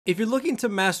If you're looking to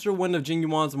master one of Jing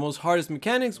Yuan's most hardest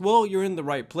mechanics, well, you're in the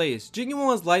right place. Jing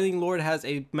Yuan's Lightning Lord has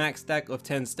a max stack of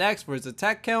 10 stacks for his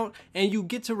attack count, and you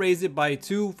get to raise it by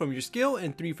 2 from your skill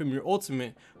and 3 from your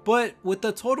ultimate. But with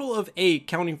a total of 8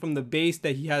 counting from the base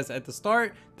that he has at the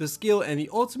start, the skill, and the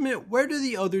ultimate, where do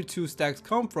the other 2 stacks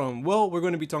come from? Well, we're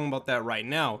going to be talking about that right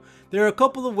now. There are a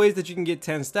couple of ways that you can get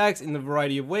 10 stacks in a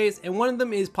variety of ways, and one of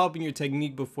them is popping your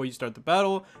technique before you start the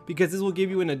battle, because this will give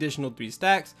you an additional 3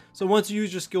 stacks. So once you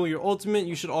use your skill and your ultimate,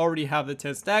 you should already have the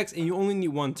 10 stacks, and you only need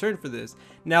 1 turn for this.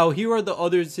 Now here are the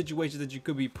other situations that you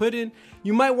could be put in.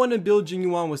 You might want to build Jing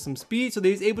Yuan with some speed so that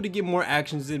he's able to get more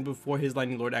actions in before his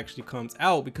Lightning Lord actually comes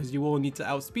out, because you will need to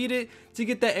outspeed it to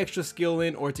get that extra skill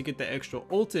in or to get that extra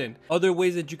ult in. Other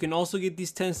ways that you can also get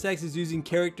these 10 stacks is using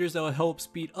characters that will help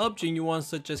speed up Jing Yuan,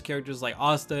 such as characters like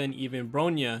Asta and even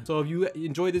Bronya. So if you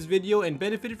enjoyed this video and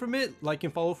benefited from it, like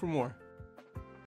and follow for more.